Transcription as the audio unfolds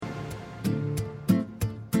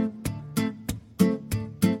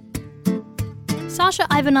Sasha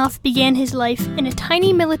Ivanov began his life in a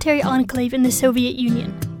tiny military enclave in the Soviet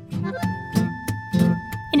Union.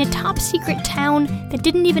 In a top-secret town that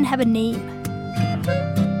didn't even have a name.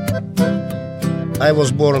 I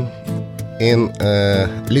was born in a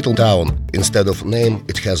little town. Instead of name,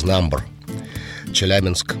 it has number.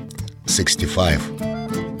 Chelyabinsk 65.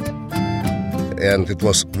 And it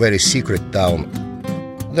was very secret town.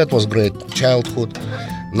 That was great childhood,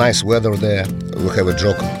 nice weather there. We have a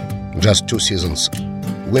joke, just 2 seasons,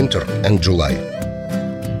 winter and July.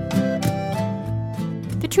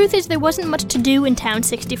 The truth is there wasn't much to do in Town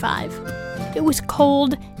 65. It was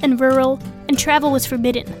cold and rural, and travel was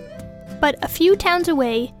forbidden. But a few towns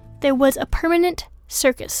away, there was a permanent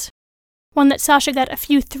circus, one that Sasha got a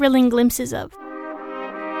few thrilling glimpses of.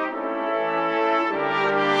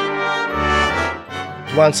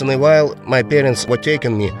 Once in a while, my parents were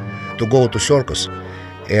taking me to go to circus.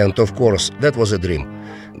 And of course, that was a dream.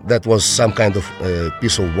 That was some kind of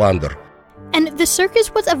piece of wonder. And the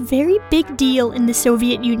circus was a very big deal in the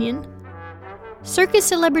Soviet Union. Circus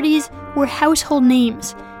celebrities were household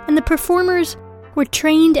names, and the performers were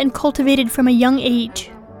trained and cultivated from a young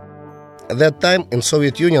age. At that time in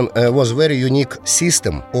Soviet Union was a very unique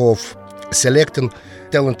system of selecting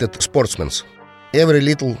talented sportsmen. Every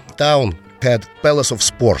little town had palace of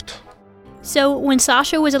sport. So when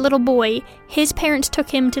Sasha was a little boy, his parents took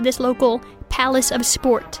him to this local palace of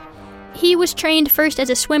sport. He was trained first as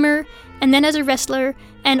a swimmer, and then as a wrestler,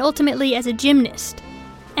 and ultimately as a gymnast.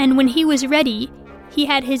 And when he was ready, he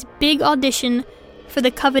had his big audition for the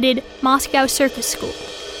coveted Moscow Circus School.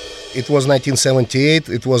 It was 1978.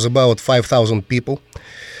 It was about 5,000 people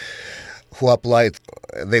who applied.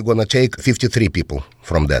 They're going to take 53 people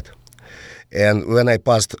from that. And when I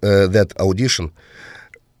passed that audition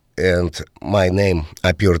and my name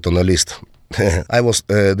appeared on the list, I was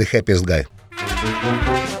the happiest guy.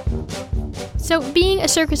 So being a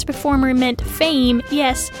circus performer meant fame,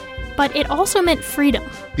 yes, but it also meant freedom.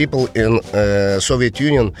 People in Soviet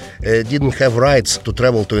Union didn't have rights to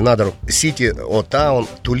travel to another city or town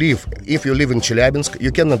to live. If you live in Chelyabinsk,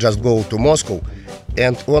 you cannot just go to Moscow.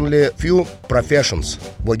 And only few professions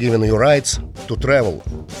were given you rights to travel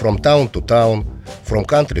from town to town, from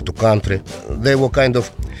country to country. They were kind of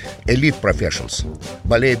elite professions.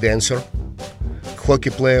 Ballet dancer, hockey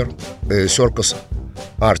player, circus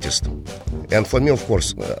artist. And for me, of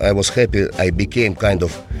course, I was happy I became kind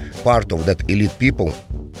of part of that elite people.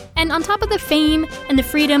 And on top of the fame and the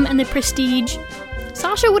freedom and the prestige,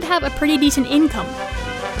 Sasha would have a pretty decent income.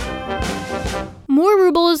 More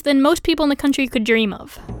rubles than most people in the country could dream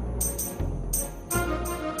of.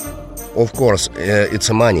 Of course, it's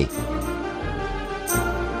a money.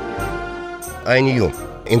 I knew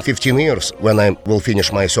in 15 years, when I will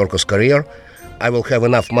finish my circus career, I will have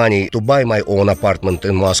enough money to buy my own apartment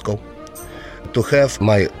in Moscow, to have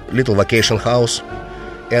my little vacation house,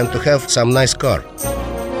 and to have some nice car.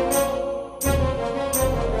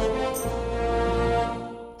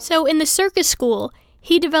 So in the circus school,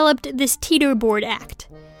 he developed this teeter-board act.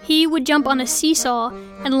 He would jump on a seesaw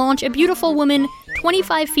and launch a beautiful woman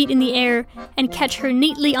 25 feet in the air and catch her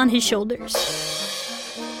neatly on his shoulders.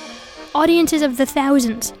 Audiences of the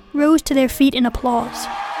thousands rose to their feet in applause.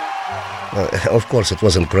 Of course, it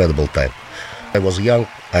was an incredible time. I was young,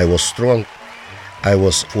 I was strong, I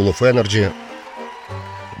was full of energy.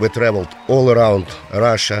 We traveled all around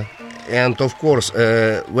Russia. And of course,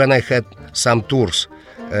 when I had some tours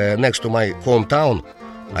next to my hometown,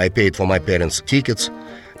 I paid for my parents' tickets.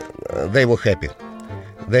 They were happy.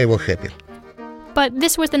 They were happy. But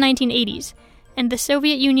this was the 1980s, and the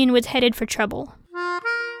Soviet Union was headed for trouble.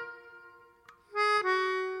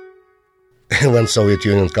 When Soviet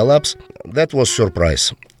Union collapsed, that was a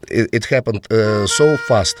surprise. It happened so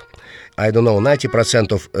fast. I don't know,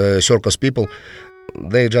 90% of circus people,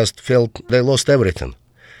 they just felt they lost everything.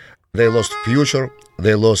 They lost future,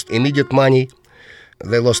 they lost immediate money,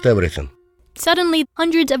 they lost everything. Suddenly,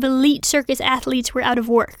 hundreds of elite circus athletes were out of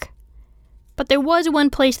work. But there was one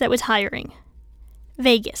place that was hiring.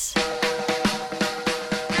 Vegas.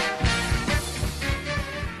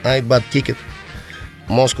 I bought ticket.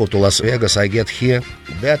 Moscow to Las Vegas, I get here.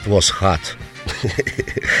 That was hot.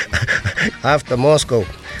 After Moscow,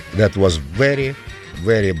 that was very,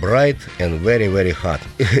 very bright and very, very hot.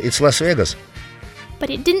 It's Las Vegas. But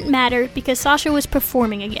it didn't matter because Sasha was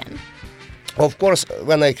performing again. Of course,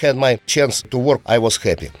 when I had my chance to work, I was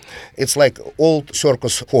happy. It's like old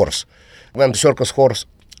circus horse. When the circus horse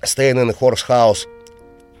staying in a horse house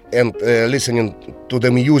and listening to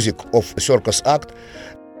the music of a circus act,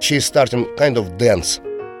 she's starting kind of dance.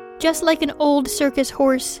 Just like an old circus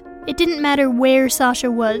horse, it didn't matter where Sasha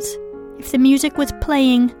was. If the music was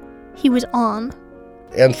playing, he was on.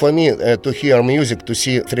 And for me, to hear music, to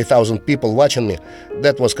see 3,000 people watching me,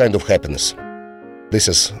 that was kind of happiness. This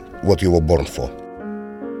is what you were born for.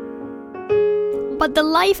 But the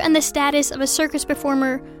life and the status of a circus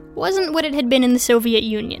performer wasn't what it had been in the Soviet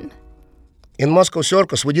Union. In Moscow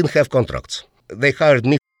Circus, we didn't have contracts. They hired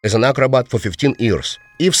me as an acrobat for 15 years.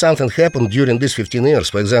 If something happened during these 15 years,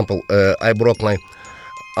 for example, I broke my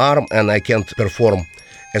arm and I can't perform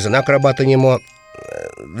as an acrobat anymore,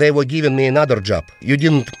 they were giving me another job. You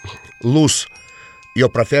didn't lose your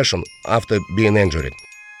profession after being injured.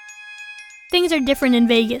 Things are different in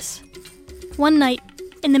Vegas. One night,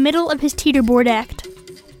 in the middle of his teeterboard act,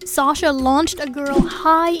 Sasha launched a girl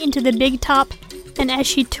high into the big top, and as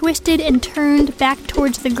she twisted and turned back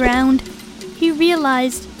towards the ground, he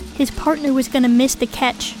realized his partner was going to miss the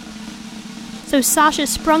catch. So Sasha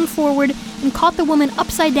sprung forward and caught the woman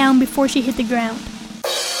upside down before she hit the ground.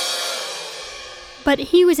 But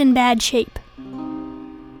he was in bad shape.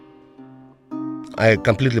 I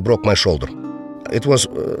completely broke my shoulder. It was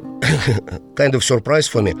kind of surprise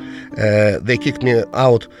for me. They kicked me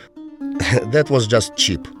out. That was just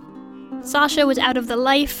cheap. Sasha was out of the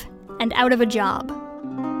life and out of a job.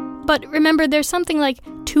 But remember, there's something like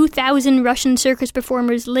 2,000 Russian circus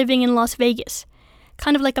performers living in Las Vegas.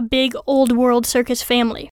 Kind of like a big old world circus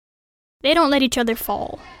family. They don't let each other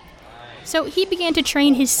fall. So he began to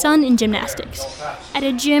train his son in gymnastics at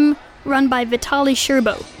a gym run by Vitaly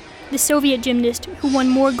Sherbo, the Soviet gymnast who won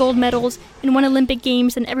more gold medals and won Olympic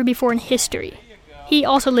Games than ever before in history. He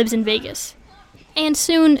also lives in Vegas. And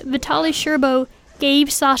soon, Vitaly Sherbo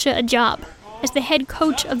gave Sasha a job as the head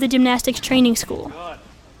coach of the gymnastics training school.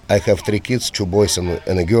 I have 3 kids, 2 boys and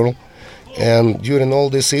a girl, and during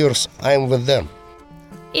all these years, I'm with them.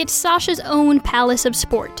 It's Sasha's own palace of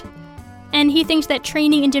sport. And he thinks that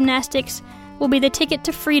training in gymnastics will be the ticket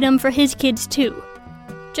to freedom for his kids too,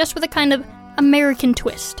 just with a kind of American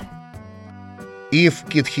twist. If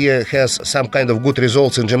kid here has some kind of good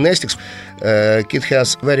results in gymnastics, kid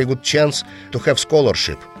has very good chance to have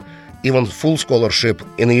scholarship, even full scholarship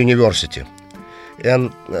in a university.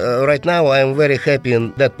 And right now I'm very happy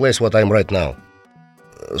in that place what I'm right now.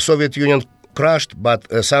 Soviet Union crashed, but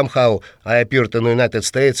somehow I appeared in the United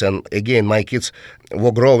States, and again my kids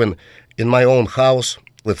were growing in my own house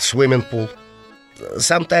with swimming pool.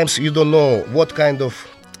 Sometimes you don't know what kind of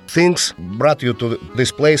things brought you to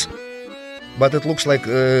this place, but it looks like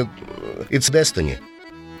it's destiny.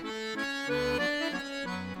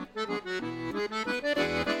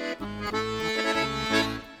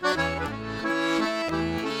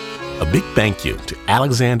 A big thank you to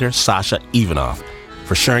Alexander Sasha Ivanov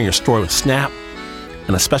for sharing your story with Snap,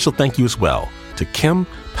 and a special thank you as well to Kim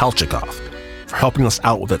Palchikov for helping us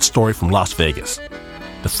out with that story from Las Vegas.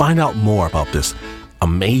 To find out more about this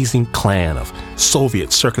amazing clan of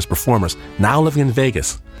Soviet circus performers now living in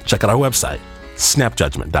Vegas, check out our website,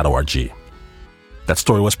 snapjudgment.org. That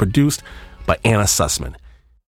story was produced by Anna Sussman